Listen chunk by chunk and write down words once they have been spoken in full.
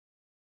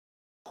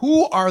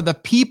who are the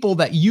people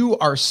that you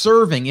are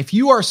serving? If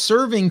you are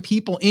serving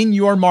people in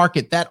your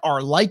market that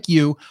are like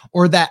you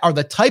or that are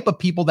the type of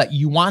people that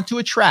you want to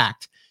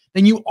attract,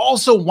 then you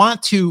also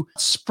want to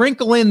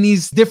sprinkle in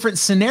these different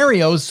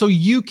scenarios so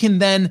you can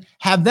then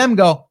have them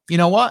go, you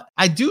know what?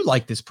 I do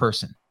like this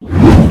person.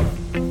 Well,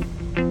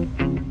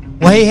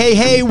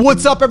 hey,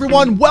 what's up,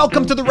 everyone?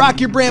 Welcome to the Rock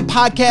Your Brand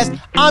podcast.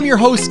 I'm your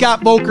host, Scott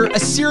Voelker, a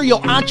serial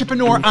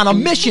entrepreneur on a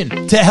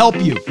mission to help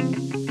you.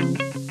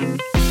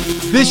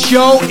 This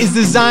show is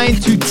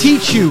designed to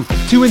teach you,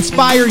 to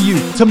inspire you,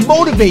 to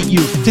motivate you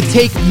to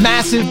take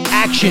massive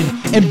action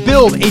and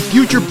build a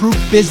future-proof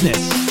business.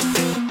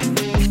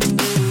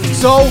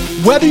 So,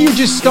 whether you're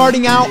just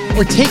starting out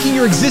or taking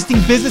your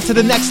existing business to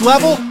the next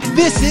level,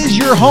 this is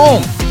your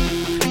home.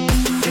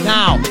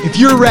 Now, if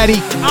you're ready,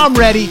 I'm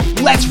ready.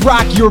 Let's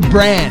rock your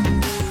brand.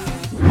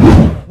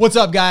 What's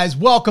up, guys?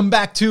 Welcome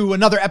back to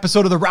another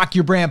episode of the Rock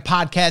Your Brand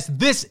podcast.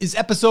 This is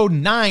episode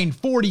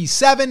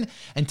 947,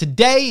 and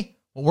today,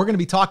 what we're going to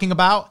be talking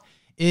about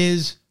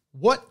is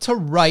what to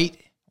write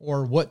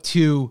or what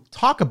to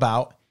talk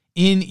about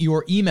in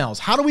your emails.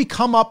 How do we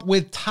come up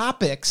with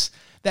topics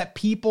that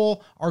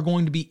people are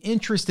going to be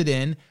interested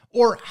in,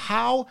 or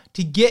how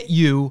to get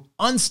you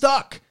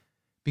unstuck?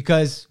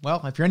 Because,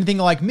 well, if you're anything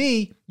like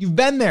me, you've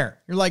been there.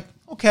 You're like,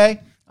 okay,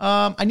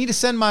 I need to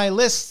send my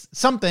list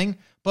something,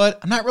 but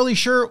I'm not really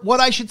sure what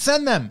I should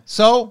send them.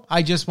 So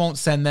I just won't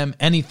send them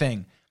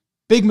anything.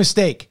 Big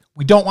mistake.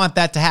 We don't want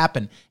that to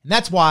happen. And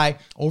that's why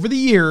over the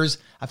years,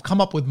 I've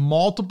come up with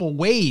multiple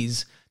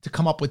ways to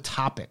come up with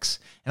topics.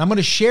 And I'm going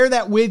to share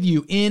that with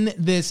you in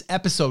this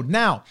episode.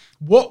 Now,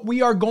 what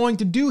we are going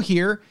to do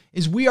here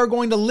is we are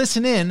going to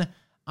listen in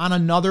on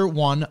another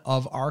one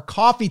of our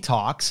coffee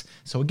talks.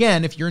 So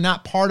again, if you're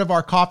not part of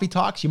our coffee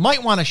talks, you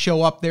might want to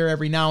show up there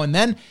every now and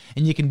then.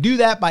 And you can do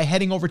that by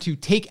heading over to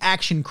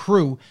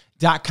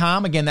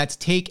takeactioncrew.com. Again, that's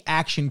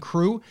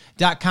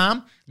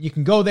takeactioncrew.com. You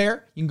can go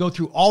there. You can go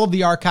through all of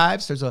the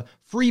archives. There's a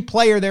free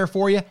player there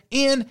for you,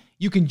 and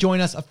you can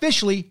join us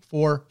officially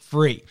for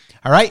free.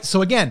 All right.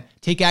 So again,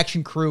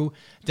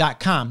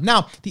 takeactioncrew.com.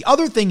 Now, the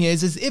other thing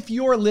is if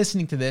you're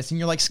listening to this and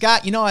you're like,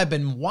 Scott, I've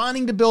been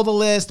wanting to build a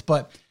list,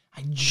 but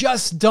I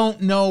just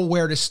don't know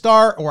where to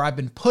start, or I've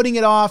been putting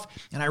it off,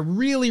 and I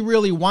really,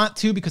 really want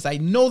to because I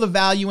know the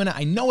value in it.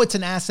 I know it's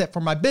an asset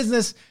for my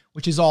business,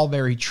 which is all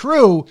very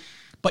true,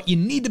 but you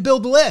need to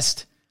build a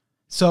list.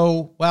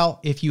 So,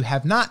 well, if you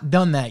have not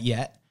done that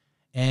yet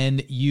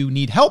and you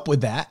need help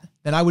with that,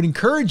 then I would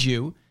encourage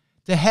you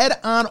to head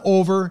on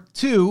over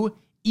to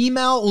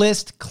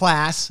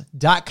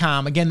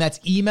emaillistclass.com. Again, that's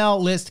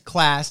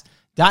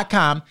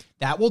emaillistclass.com.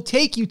 That will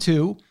take you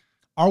to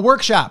our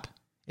workshop.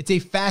 It's a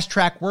fast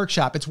track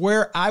workshop. It's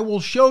where I will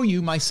show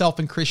you, myself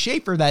and Chris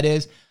Schaefer, that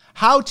is,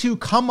 how to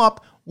come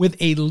up with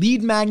a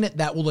lead magnet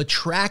that will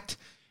attract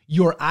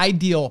your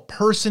ideal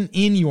person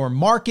in your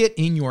market,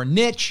 in your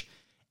niche.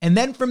 And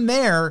then from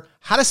there,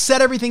 how to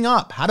set everything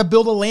up, how to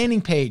build a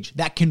landing page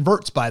that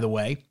converts, by the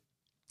way.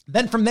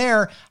 Then from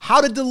there,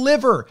 how to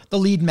deliver the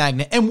lead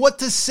magnet and what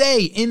to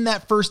say in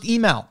that first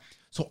email.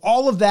 So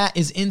all of that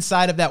is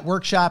inside of that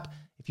workshop.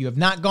 If you have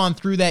not gone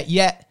through that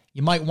yet,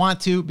 you might want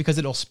to, because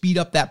it'll speed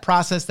up that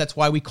process. That's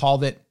why we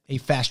called it a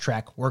fast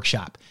track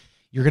workshop.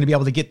 You're going to be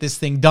able to get this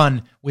thing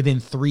done within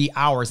 3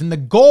 hours. And the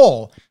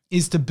goal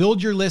is to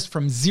build your list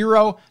from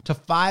 0 to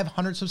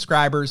 500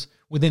 subscribers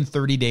within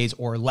 30 days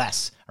or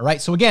less. All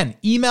right. So again,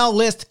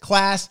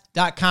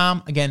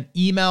 emaillistclass.com. Again,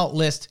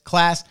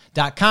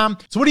 emaillistclass.com.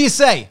 So what do you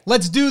say?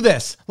 Let's do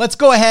this. Let's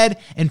go ahead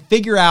and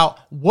figure out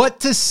what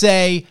to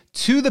say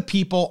to the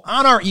people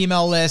on our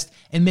email list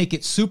and make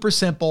it super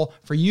simple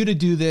for you to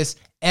do this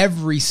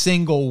every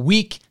single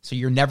week so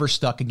you're never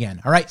stuck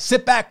again. All right.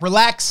 Sit back,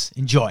 relax,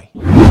 enjoy.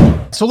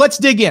 So let's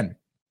dig in.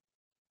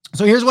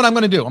 So here's what I'm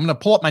going to do. I'm going to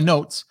pull up my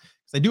notes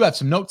because I do have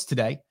some notes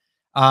today.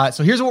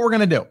 So here's what we're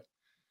going to do.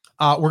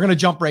 We're going to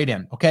jump right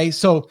in. Okay.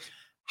 So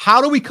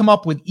how do we come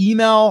up with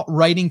email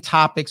writing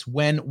topics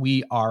when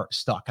we are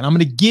stuck? And I'm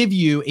going to give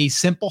you a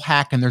simple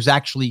hack, and there's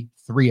actually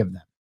 3 of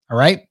them. All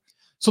right.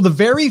 So the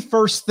very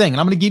first thing, and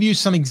I'm going to give you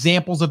some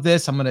examples of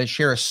this. I'm going to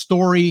share a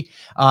story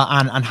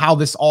on how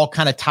this all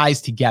kind of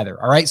ties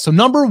together. All right. So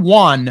number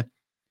 1,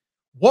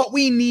 what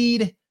we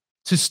need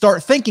to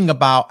start thinking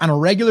about on a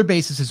regular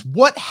basis is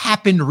what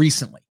happened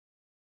recently.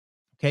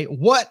 Okay.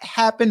 What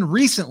happened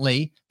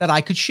recently that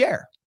I could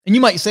share? And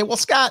you might say, well,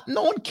 Scott,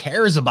 no one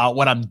cares about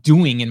what I'm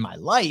doing in my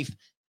life.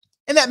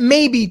 And that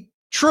may be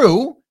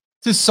true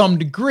to some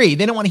degree.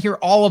 They don't want to hear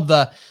all of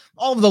the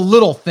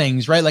little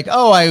things, right? Like,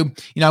 oh, I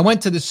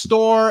went to the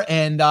store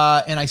and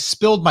I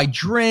spilled my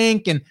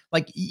drink, and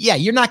like, yeah,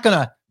 you're not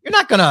gonna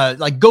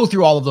like go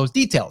through all of those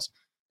details.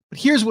 But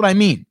here's what I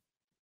mean.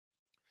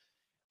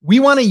 We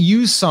want to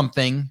use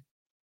something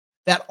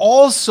that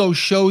also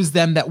shows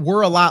them that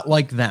we're a lot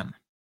like them,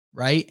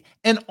 right?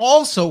 And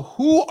also,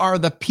 who are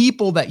the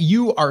people that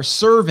you are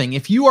serving?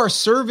 If you are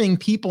serving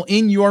people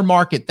in your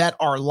market that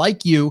are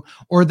like you,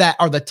 or that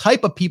are the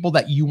type of people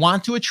that you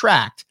want to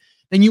attract,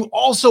 then you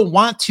also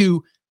want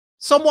to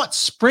somewhat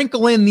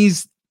sprinkle in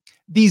these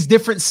these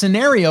different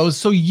scenarios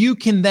so you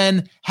can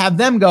then have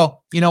them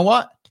go, you know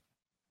what?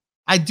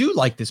 I do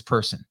like this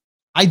person.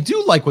 I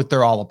do like what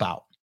they're all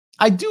about.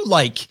 I do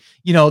like,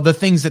 the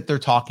things that they're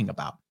talking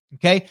about.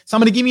 Okay. So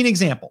I'm going to give you an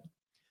example.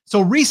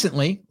 So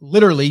recently,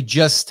 literally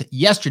just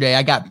yesterday,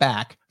 I got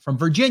back from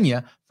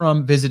Virginia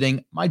from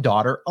visiting my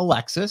daughter,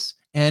 Alexis,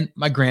 and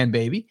my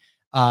grandbaby,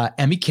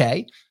 Emmy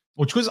K,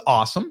 which was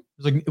awesome.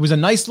 It was a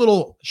nice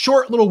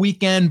short little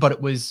weekend, but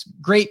it was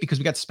great because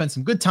we got to spend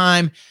some good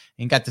time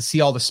and got to see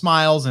all the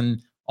smiles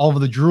and all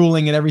of the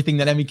drooling and everything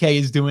that Emmy K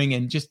is doing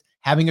and just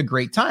having a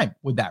great time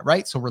with that,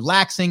 right? So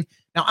relaxing.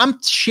 Now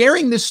I'm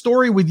sharing this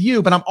story with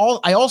you, but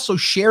I also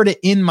shared it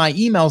in my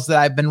emails that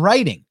I've been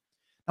writing.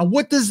 Now,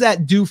 what does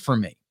that do for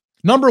me?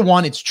 Number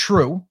one, it's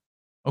true.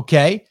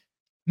 Okay.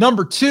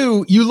 Number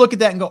two, you look at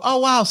that and go, oh,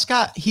 wow,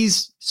 Scott,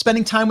 he's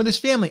spending time with his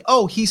family.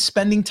 Oh, he's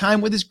spending time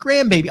with his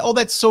grandbaby. Oh,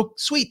 that's so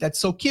sweet. That's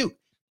so cute.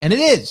 And it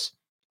is.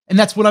 And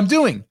that's what I'm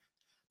doing.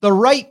 The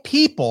right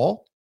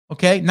people,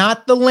 okay,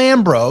 not the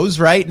Lambros,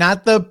 right?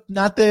 Not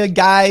the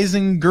guys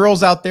and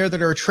girls out there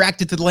that are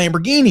attracted to the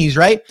Lamborghinis,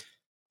 right?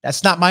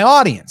 That's not my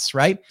audience,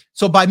 right?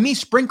 So by me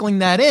sprinkling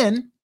that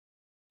in,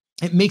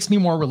 it makes me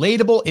more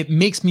relatable. It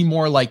makes me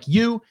more like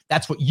you.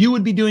 That's what you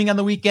would be doing on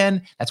the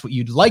weekend. That's what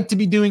you'd like to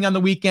be doing on the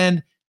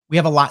weekend. We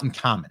have a lot in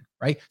common,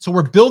 right? So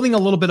we're building a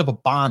little bit of a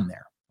bond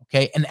there,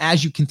 okay? And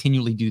as you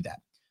continually do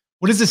that,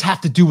 what does this have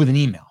to do with an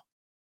email?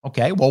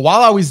 Okay, well,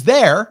 while I was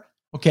there,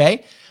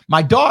 okay,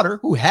 my daughter,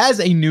 who has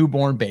a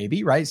newborn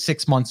baby, right,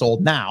 6 months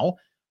old now,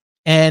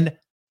 and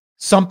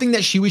something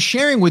that she was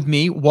sharing with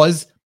me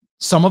was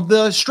some of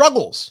the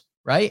struggles,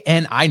 right?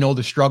 And I know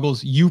the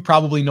struggles. You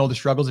probably know the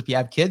struggles if you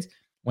have kids.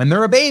 When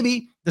they're a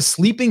baby, the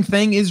sleeping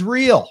thing is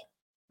real,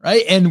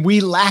 right? And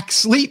we lack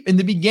sleep in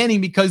the beginning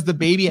because the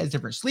baby has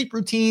different sleep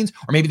routines,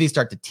 or maybe they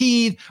start to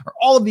teeth, or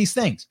all of these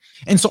things.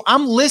 And so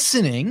I'm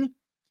listening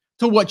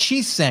to what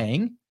she's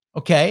saying,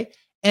 okay?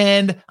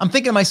 And I'm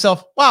thinking to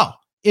myself, wow,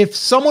 if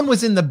someone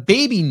was in the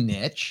baby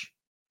niche,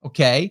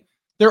 okay,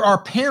 there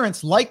are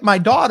parents like my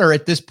daughter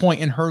at this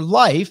point in her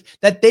life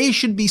that they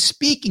should be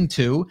speaking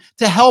to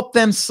help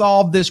them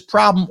solve this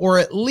problem, or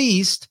at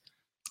least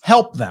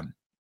help them,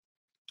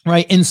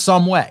 right, in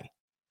some way.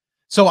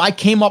 So I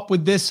came up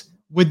with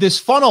this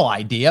funnel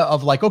idea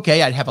of like,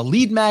 okay, I'd have a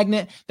lead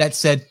magnet that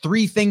said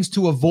 3 things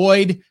to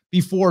avoid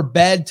before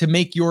bed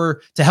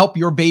to help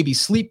your baby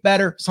sleep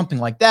better, something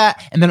like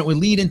that. And then it would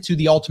lead into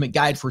the ultimate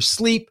guide for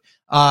sleep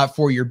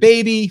for your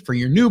baby, for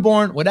your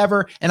newborn,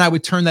 whatever. And I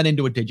would turn that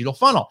into a digital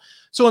funnel.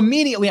 So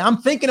immediately I'm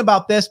thinking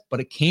about this,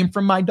 but it came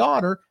from my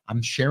daughter.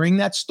 I'm sharing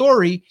that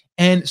story.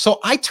 And so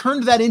I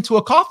turned that into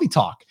a coffee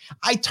talk.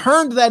 I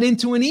turned that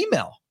into an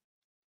email.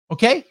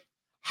 Okay.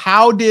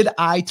 How did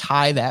I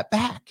tie that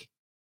back?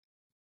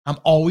 I'm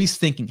always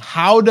thinking,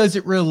 how does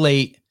it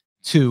relate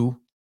to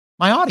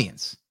my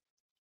audience?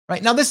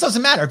 Right now, this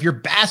doesn't matter. If you're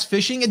bass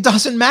fishing, it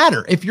doesn't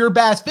matter. If you're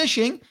bass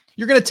fishing,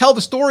 you're going to tell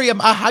the story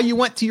about how you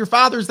went to your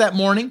father's that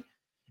morning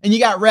and you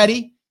got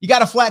ready. You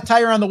got a flat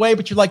tire on the way,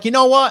 but you're like, you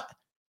know what?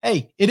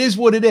 Hey, it is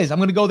what it is. I'm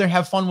going to go there,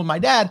 have fun with my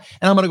dad,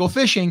 and I'm going to go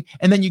fishing.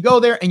 And then you go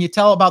there and you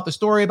tell about the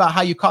story about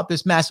how you caught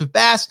this massive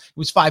bass. It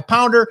was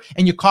 5-pounder,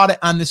 and you caught it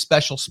on this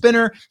special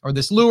spinner or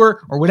this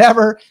lure or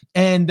whatever.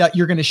 And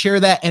you're going to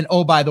share that. And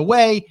oh, by the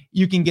way,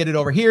 you can get it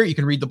over here. You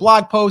can read the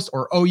blog post,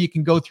 or oh, you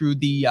can go through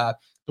the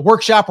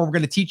workshop where we're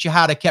going to teach you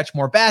how to catch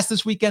more bass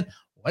this weekend.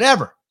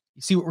 Whatever.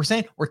 You see what we're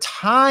saying? We're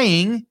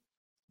tying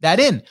that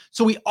in.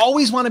 So we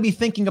always want to be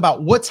thinking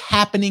about what's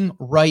happening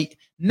right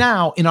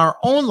now in our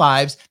own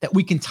lives that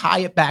we can tie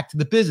it back to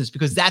the business,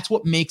 because that's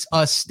what makes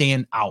us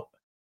stand out.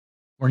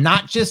 We're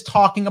not just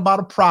talking about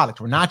a product.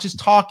 We're not just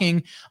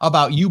talking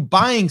about you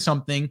buying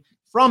something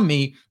from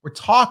me. We're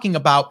talking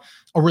about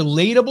a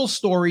relatable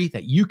story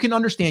that you can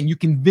understand. You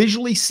can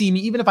visually see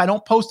me. Even if I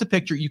don't post a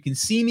picture, you can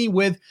see me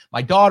with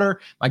my daughter,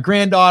 my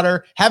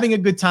granddaughter, having a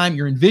good time.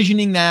 You're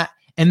envisioning that.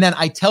 And then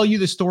I tell you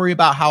the story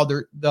about how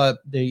the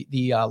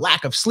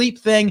lack of sleep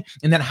thing,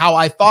 and then how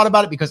I thought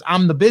about it, because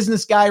I'm the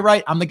business guy,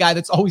 right? I'm the guy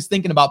that's always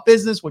thinking about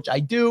business, which I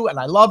do, and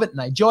I love it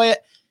and I enjoy it.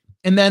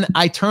 And then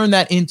I turn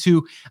that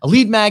into a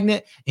lead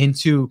magnet,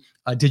 into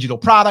a digital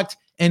product.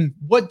 And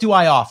what do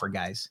I offer,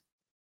 guys?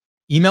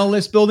 Email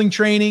list building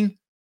training,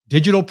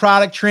 digital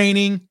product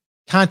training,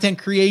 content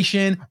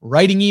creation,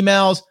 writing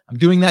emails. I'm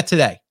doing that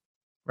today,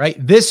 right?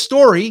 This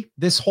story,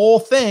 this whole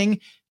thing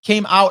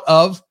came out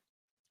of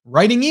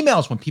writing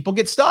emails when people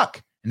get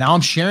stuck. And now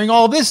I'm sharing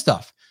all of this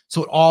stuff.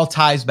 So it all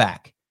ties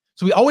back.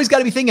 So we always got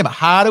to be thinking about,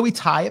 how do we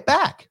tie it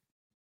back?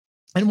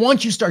 And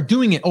once you start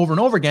doing it over and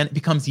over again, it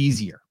becomes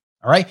easier.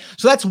 All right.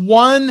 So that's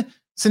one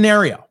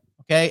scenario.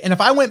 Okay. And if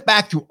I went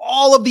back through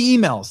all of the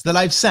emails that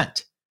I've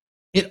sent,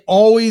 it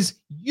always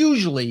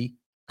usually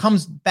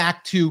comes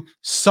back to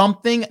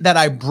something that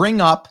I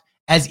bring up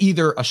as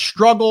either a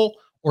struggle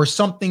or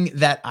something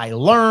that I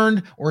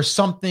learned or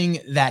something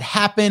that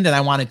happened and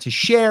I wanted to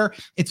share.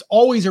 It's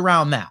always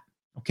around that.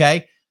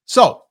 Okay.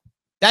 So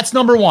that's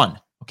number one.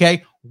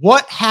 Okay.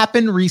 What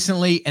happened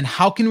recently and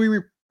how can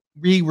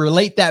we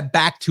relate that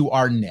back to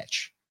our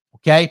niche?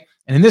 Okay.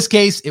 And in this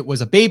case, it was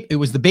the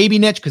baby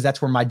niche, because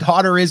that's where my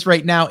daughter is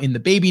right now, in the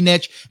baby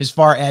niche, as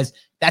far as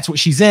that's what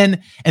she's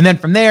in. And then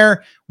from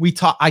there,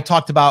 I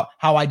talked about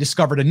how I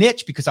discovered a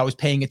niche because I was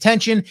paying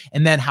attention,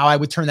 and then how I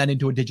would turn that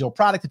into a digital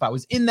product if I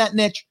was in that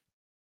niche.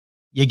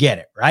 You get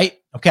it, right?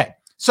 Okay.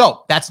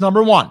 So that's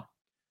number one.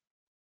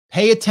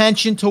 Pay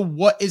attention to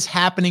what is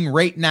happening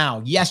right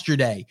now,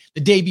 yesterday,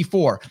 the day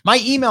before. My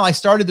email I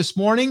started this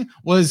morning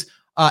was,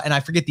 and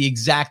I forget the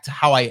exact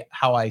how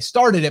I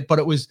started it, but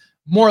it was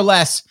more or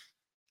less,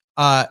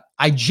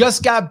 I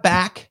just got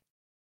back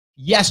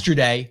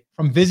yesterday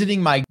from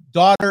visiting my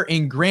daughter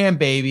and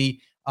grandbaby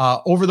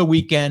over the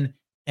weekend,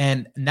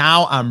 and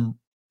now I'm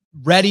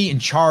ready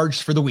and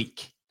charged for the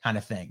week, kind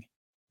of thing.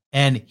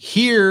 And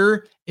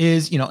here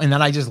is, and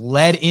then I just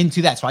led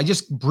into that. So I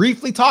just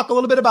briefly talk a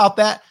little bit about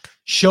that,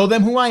 show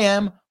them who I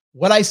am,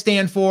 what I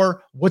stand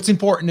for, what's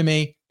important to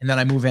me, and then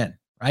I move in,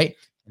 right?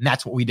 And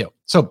that's what we do.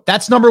 So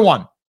that's number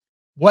one.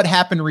 What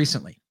happened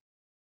recently?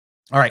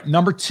 All right.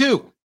 Number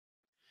two,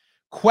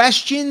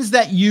 questions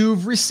that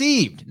you've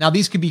received. Now,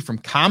 these could be from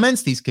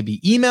comments. These could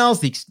be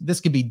emails. This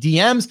could be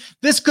DMs.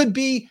 This could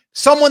be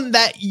someone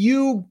that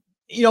you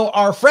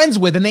are friends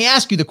with, and they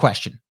ask you the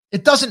question.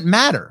 It doesn't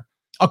matter.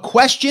 A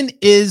question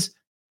is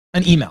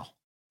an email.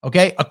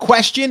 Okay. A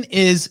question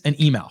is an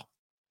email.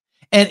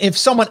 And if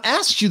someone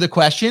asks you the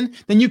question,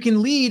 then you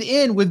can lead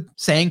in with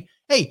saying,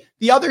 hey,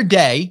 the other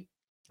day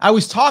I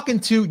was talking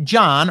to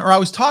John, or I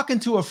was talking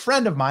to a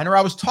friend of mine, or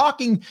I was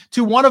talking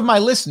to one of my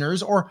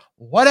listeners, or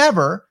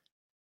whatever,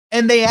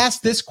 and they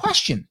asked this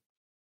question.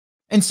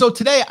 And so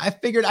today I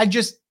figured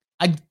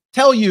I'd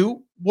tell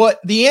you what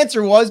the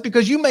answer was,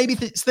 because you may be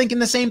thinking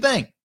the same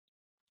thing,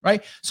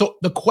 right? So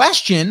the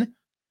question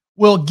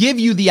will give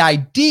you the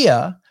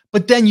idea,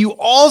 but then you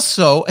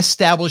also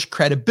establish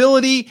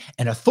credibility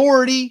and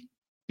authority,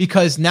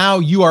 because now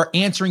you are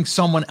answering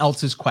someone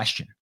else's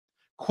question.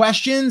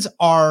 Questions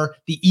are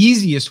the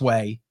easiest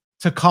way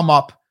to come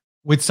up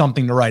with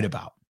something to write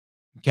about.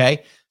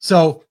 Okay.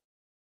 So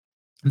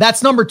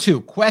that's number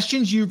two,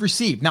 questions you've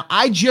received. Now,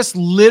 I just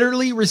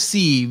literally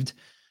received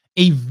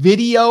a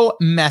video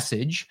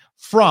message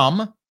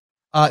from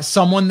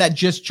someone that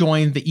just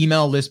joined the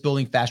email list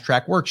building fast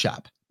track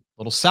workshop.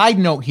 Little side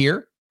note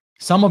here.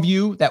 Some of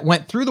you that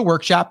went through the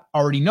workshop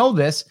already know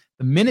this.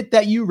 The minute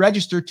that you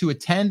register to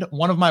attend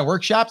one of my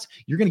workshops,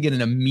 you're going to get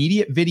an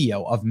immediate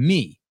video of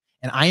me.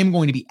 And I am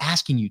going to be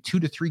asking you 2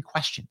 to 3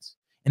 questions.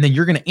 And then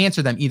you're going to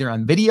answer them either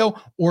on video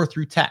or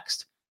through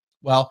text.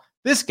 Well,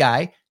 this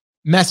guy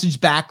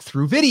messaged back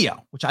through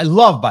video, which I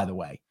love, by the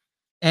way.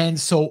 And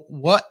so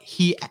what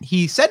he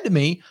said to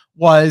me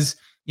was,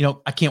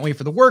 I can't wait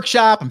for the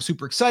workshop. I'm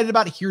super excited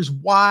about it. Here's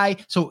why.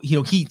 So,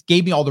 he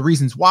gave me all the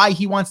reasons why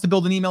he wants to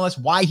build an email list,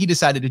 why he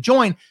decided to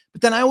join. But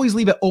then I always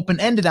leave it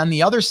open-ended on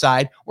the other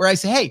side, where I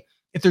say, hey,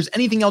 if there's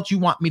anything else you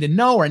want me to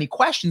know or any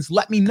questions,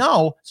 let me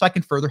know so I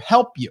can further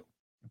help you.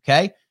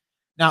 Okay.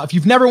 Now, if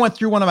you've never went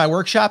through one of my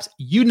workshops,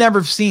 you never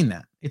have seen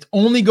that. It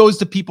only goes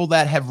to people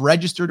that have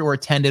registered or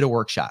attended a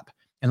workshop.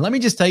 And let me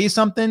just tell you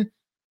something.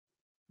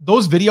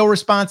 Those video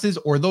responses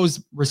or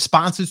those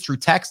responses through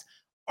text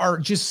are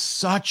just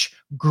such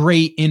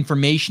great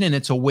information. And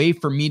it's a way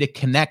for me to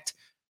connect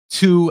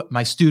to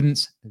my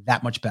students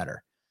that much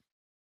better.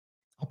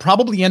 I'll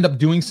probably end up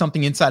doing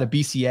something inside of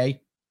BCA,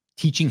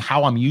 teaching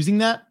how I'm using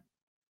that.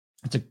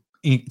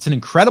 It's an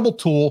incredible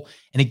tool,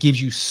 and it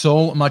gives you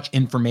so much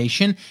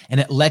information, and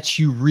it lets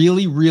you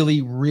really,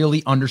 really,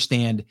 really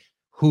understand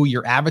who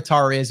your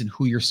avatar is and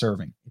who you're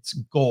serving. It's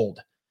gold.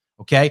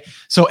 Okay.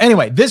 So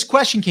anyway, this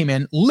question came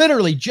in,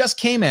 literally just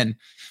came in.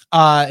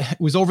 It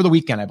was over the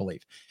weekend, I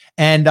believe.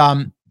 And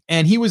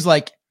he was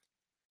like,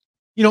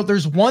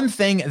 there's one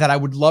thing that I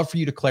would love for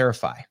you to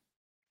clarify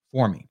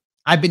for me.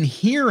 I've been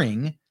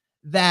hearing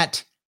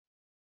that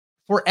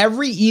for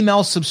every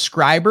email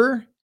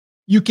subscriber,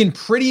 you can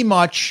pretty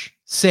much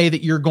say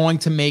that you're going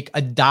to make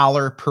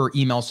 $1 per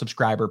email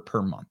subscriber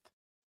per month.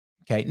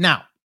 Okay.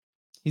 Now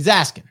he's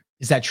asking,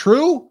 is that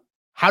true?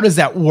 How does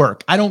that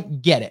work? I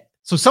don't get it.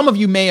 So some of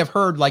you may have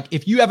heard, like,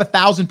 if you have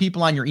 1,000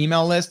 people on your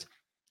email list,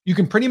 you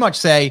can pretty much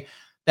say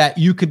that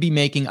you could be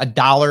making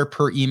 $1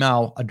 per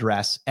email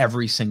address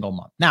every single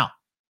month. Now,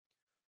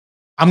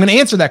 I'm going to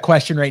answer that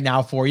question right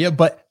now for you,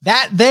 but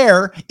that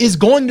there is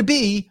going to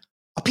be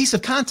a piece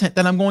of content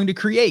that I'm going to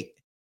create.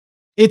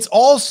 It's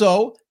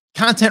also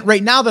content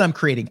right now that I'm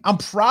creating. I'm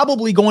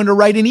probably going to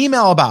write an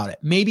email about it.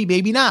 Maybe,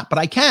 maybe not, but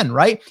I can,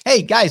 right?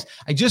 Hey guys,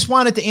 I just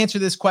wanted to answer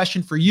this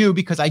question for you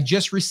because I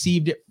just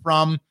received it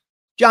from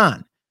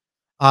John.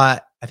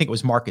 I think it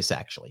was Marcus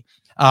actually.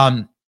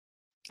 And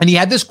he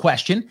had this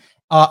question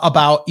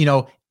about,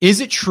 is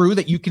it true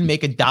that you can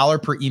make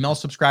 $1 per email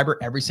subscriber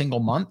every single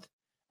month?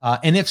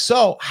 And if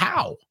so,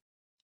 how?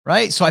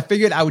 Right? So I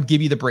figured I would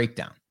give you the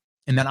breakdown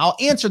and then I'll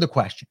answer the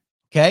question.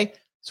 Okay.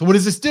 So what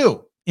does this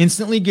do?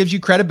 Instantly gives you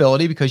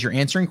credibility because you're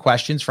answering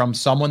questions from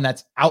someone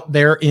that's out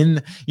there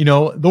in,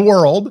 the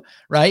world,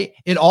 right?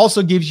 It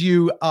also gives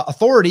you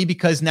authority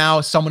because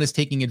now someone is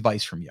taking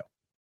advice from you.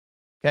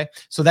 Okay.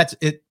 So that's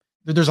it.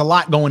 There's a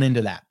lot going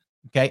into that.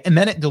 Okay. And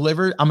then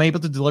I'm able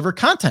to deliver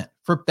content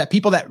for that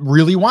people that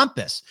really want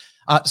this.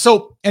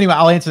 So anyway,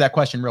 I'll answer that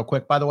question real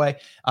quick, by the way.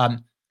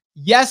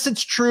 Yes,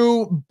 it's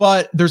true,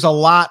 but there's a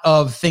lot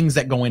of things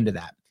that go into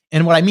that.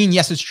 And what I mean,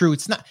 yes, it's true.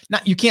 It's not,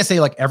 you can't say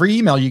like every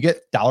email you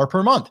get $1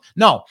 per month.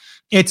 No,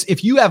 it's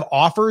if you have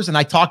offers, and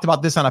I talked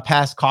about this on a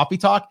past coffee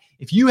talk.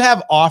 If you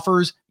have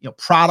offers,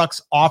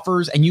 products,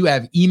 offers, and you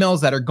have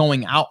emails that are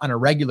going out on a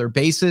regular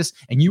basis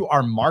and you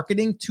are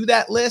marketing to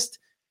that list,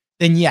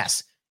 then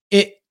yes,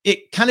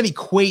 it kind of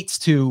equates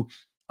to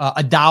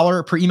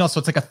 $1 per email. So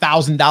it's like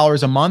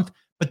 $1,000 a month.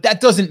 But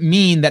that doesn't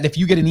mean that if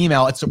you get an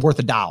email, it's worth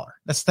 $1.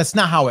 That's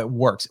not how it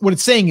works. What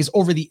it's saying is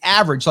over the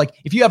average, like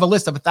if you have a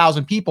list of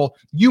 1,000 people,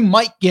 you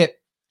might get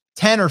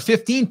 10 or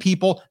 15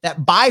 people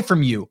that buy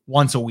from you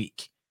once a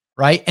week,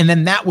 right? And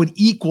then that would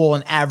equal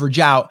and average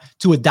out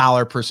to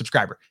 $1 per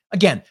subscriber.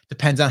 Again,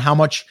 depends on how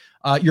much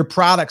your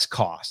products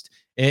cost.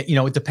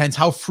 It depends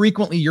how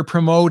frequently you're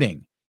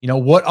promoting.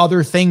 What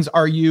other things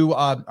are you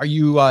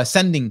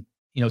sending,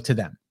 to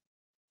them?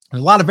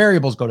 There's a lot of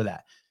variables go to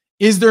that.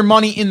 Is there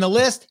money in the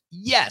list?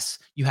 Yes.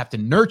 You have to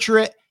nurture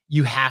it.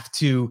 You have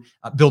to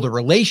build a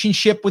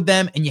relationship with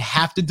them, and you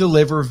have to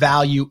deliver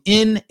value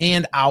in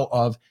and out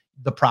of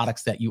the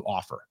products that you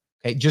offer.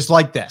 Okay. Just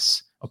like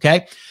this.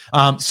 Okay.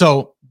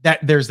 So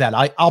there's that.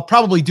 I'll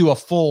probably do a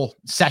full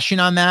session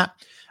on that.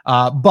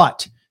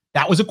 But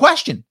that was a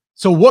question.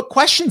 So what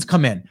questions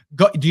come in?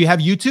 Do you have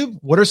YouTube?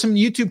 What are some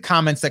YouTube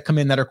comments that come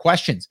in that are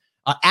questions?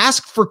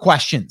 Ask for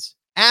questions.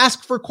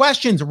 Ask for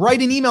questions.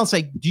 Write an email.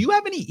 Say, do you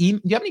have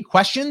any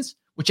questions?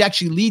 Which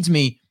actually leads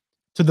me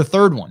to the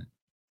third one,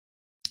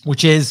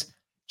 which is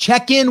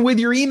check in with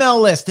your email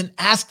list and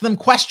ask them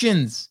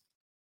questions,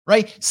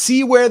 right?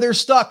 See where they're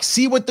stuck.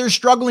 See what they're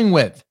struggling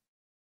with.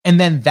 And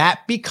then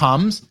that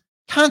becomes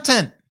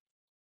content.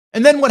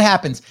 And then what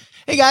happens?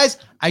 Hey guys,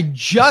 I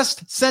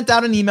just sent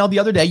out an email the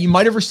other day. You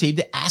might have received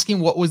it asking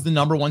what was the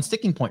number one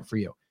sticking point for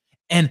you.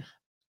 And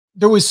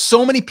there was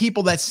so many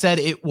people that said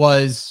it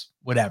was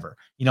whatever,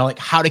 like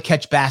how to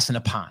catch bass in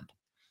a pond.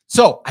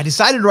 So I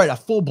decided to write a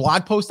full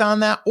blog post on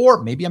that,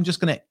 or maybe I'm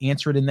just going to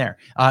answer it in there.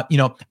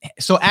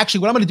 So actually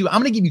what I'm going to do,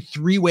 I'm going to give you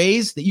 3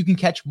 ways that you can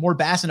catch more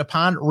bass in a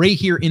pond right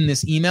here in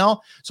this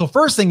email. So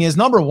first thing is,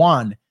 number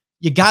 1,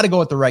 you got to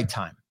go at the right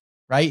time,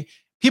 right?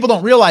 People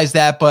don't realize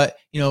that, but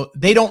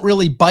they don't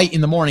really bite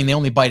in the morning. They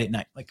only bite at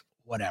night. Like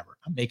whatever,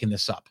 I'm making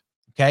this up.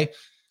 Okay.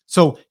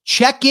 So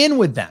check in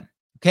with them.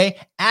 Okay.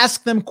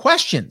 Ask them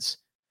questions.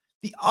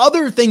 The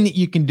other thing that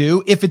you can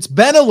do, if it's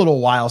been a little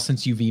while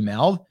since you've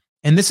emailed,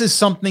 and this is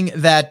something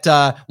that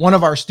one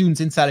of our students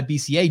inside of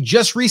BCA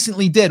just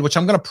recently did, which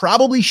I'm going to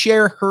probably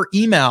share her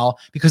email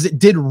because it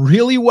did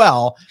really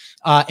well.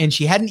 And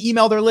she hadn't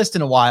emailed their list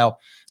in a while.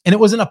 And it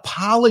was an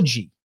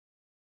apology.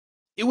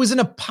 It was an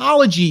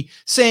apology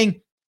saying,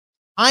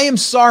 I am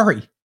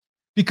sorry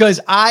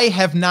because I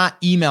have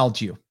not emailed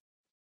you.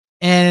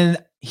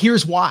 And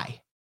here's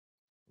why.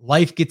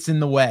 Life gets in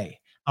the way.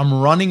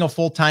 I'm running a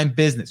full-time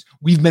business.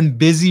 We've been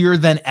busier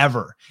than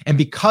ever. And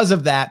because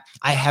of that,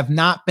 I have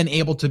not been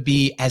able to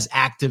be as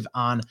active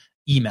on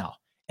email.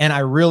 And I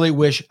really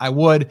wish I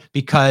would,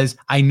 because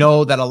I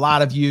know that a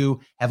lot of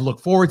you have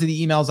looked forward to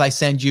the emails I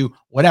send you,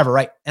 whatever,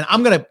 right? And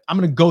I'm going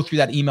to go through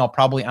that email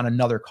probably on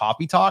another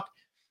coffee talk,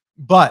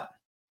 but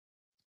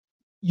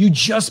you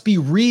just be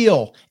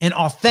real and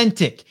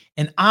authentic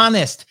and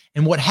honest.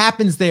 And what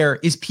happens there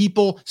is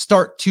people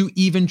start to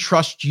even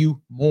trust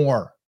you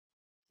more.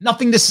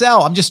 Nothing to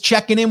sell. I'm just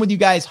checking in with you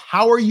guys.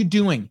 How are you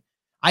doing?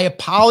 I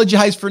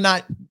apologize for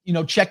not,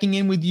 checking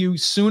in with you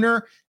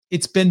sooner.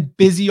 It's been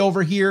busy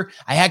over here.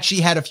 I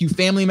actually had a few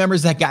family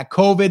members that got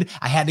COVID.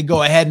 I had to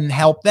go ahead and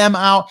help them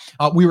out.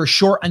 We were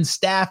short on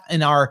staff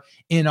in our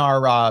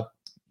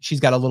she's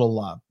got a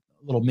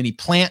little mini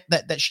plant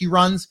that she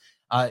runs.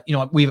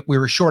 We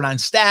were short on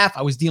staff.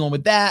 I was dealing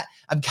with that.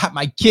 I've got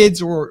my kids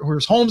who are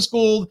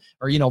homeschooled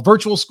or,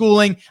 virtual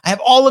schooling. I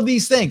have all of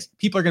these things.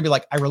 People are going to be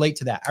like, I relate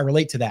to that. I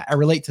relate to that. I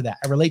relate to that.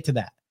 I relate to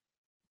that.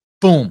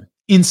 Boom.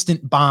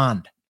 Instant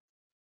bond.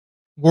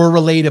 We're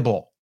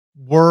relatable.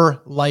 We're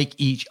like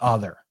each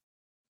other.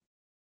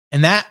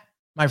 And that,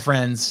 my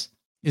friends,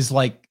 is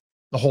like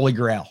the Holy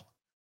Grail.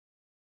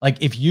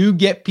 Like if you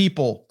get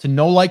people to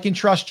know, like, and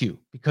trust you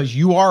because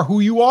you are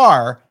who you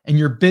are and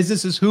your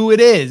business is who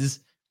it is,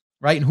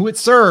 right? And who it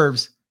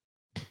serves,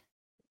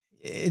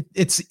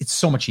 it's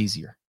so much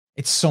easier.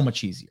 It's so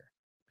much easier.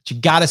 But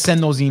you got to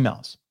send those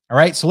emails. All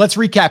right. So let's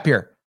recap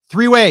here.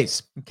 3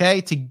 ways,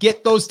 okay, to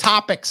get those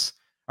topics.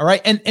 All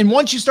right. And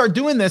once you start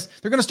doing this,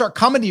 they're going to start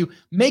coming to you.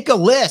 Make a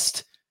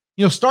list.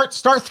 Start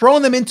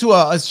throwing them into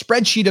a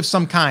spreadsheet of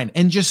some kind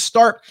and just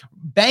start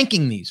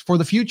banking these for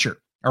the future.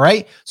 All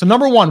right. So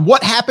number 1,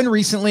 what happened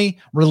recently?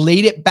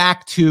 Relate it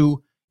back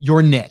to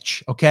your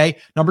niche. Okay.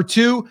 Number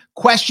 2,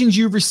 questions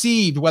you've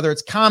received, whether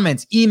it's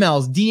comments,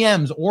 emails,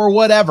 DMs, or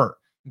whatever.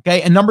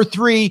 Okay. And number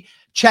 3,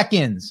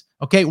 check-ins.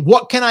 Okay.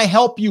 What can I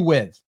help you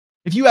with?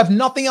 If you have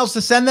nothing else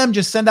to send them,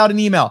 just send out an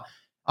email.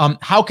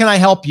 How can I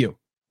help you?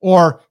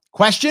 Or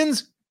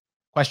questions? ?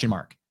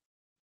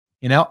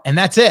 And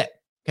that's it.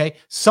 Okay.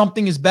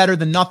 Something is better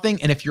than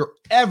nothing. And if you're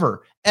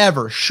ever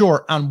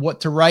short on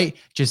what to write,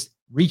 just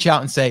reach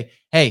out and say,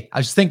 hey, I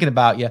was thinking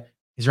about you.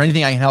 Is there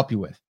anything I can help you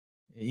with?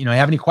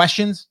 Have any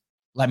questions?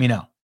 Let me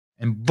know.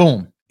 And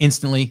boom,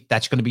 instantly,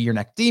 that's going to be your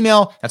next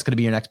email. That's going to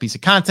be your next piece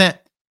of content.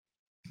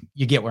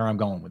 You get where I'm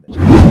going with it.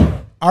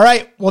 All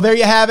right. Well, there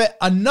you have it.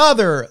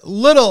 Another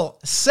little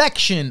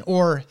section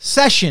or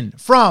session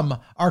from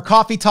our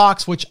coffee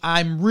talks, which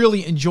I'm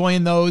really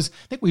enjoying those.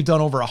 I think we've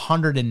done over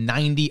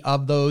 190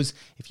 of those.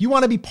 If you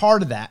want to be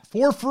part of that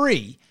for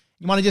free,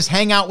 you want to just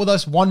hang out with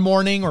us one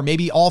morning or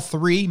maybe all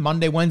three,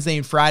 Monday, Wednesday,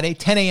 and Friday,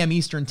 10 a.m.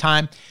 Eastern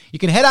time, you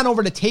can head on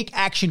over to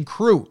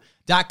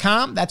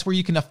takeactioncrew.com. That's where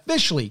you can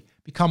officially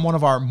become one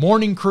of our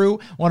morning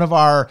crew, one of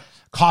our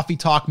Coffee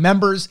Talk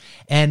members,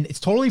 and it's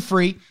totally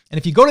free. And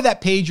if you go to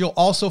that page, you'll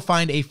also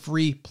find a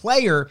free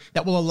player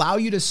that will allow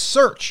you to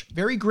search,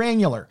 very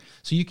granular.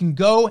 So you can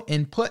go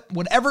and put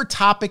whatever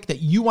topic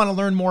that you want to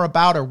learn more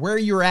about or where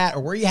you're at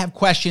or where you have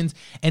questions,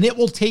 and it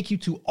will take you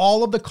to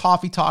all of the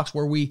Coffee Talks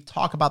where we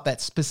talk about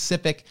that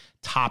specific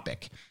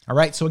topic. All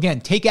right. So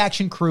again,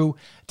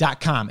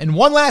 takeactioncrew.com. And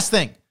one last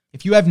thing.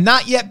 If you have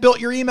not yet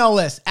built your email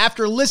list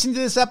after listening to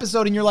this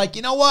episode and you're like,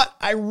 you know what?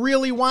 I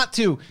really want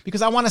to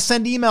because I want to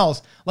send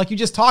emails like you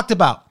just talked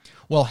about.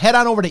 Well, head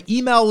on over to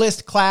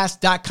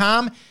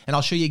emaillistclass.com and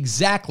I'll show you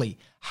exactly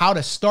how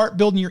to start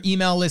building your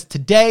email list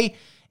today.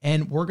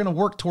 And we're going to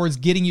work towards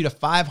getting you to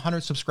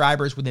 500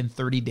 subscribers within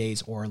 30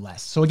 days or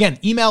less. So again,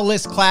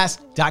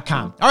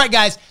 emaillistclass.com. All right,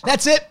 guys,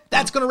 that's it.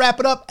 That's going to wrap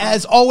it up.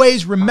 As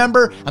always,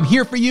 remember, I'm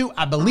here for you.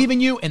 I believe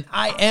in you and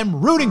I am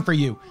rooting for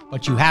you,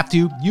 but you have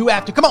to,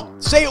 come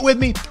on, say it with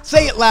me,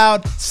 say it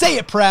loud, say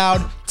it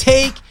proud,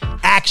 take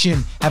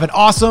action. Have an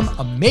awesome,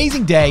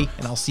 amazing day.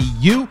 And I'll see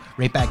you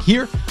right back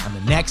here on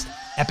the next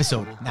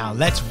episode. Now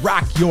let's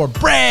rock your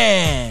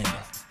brand.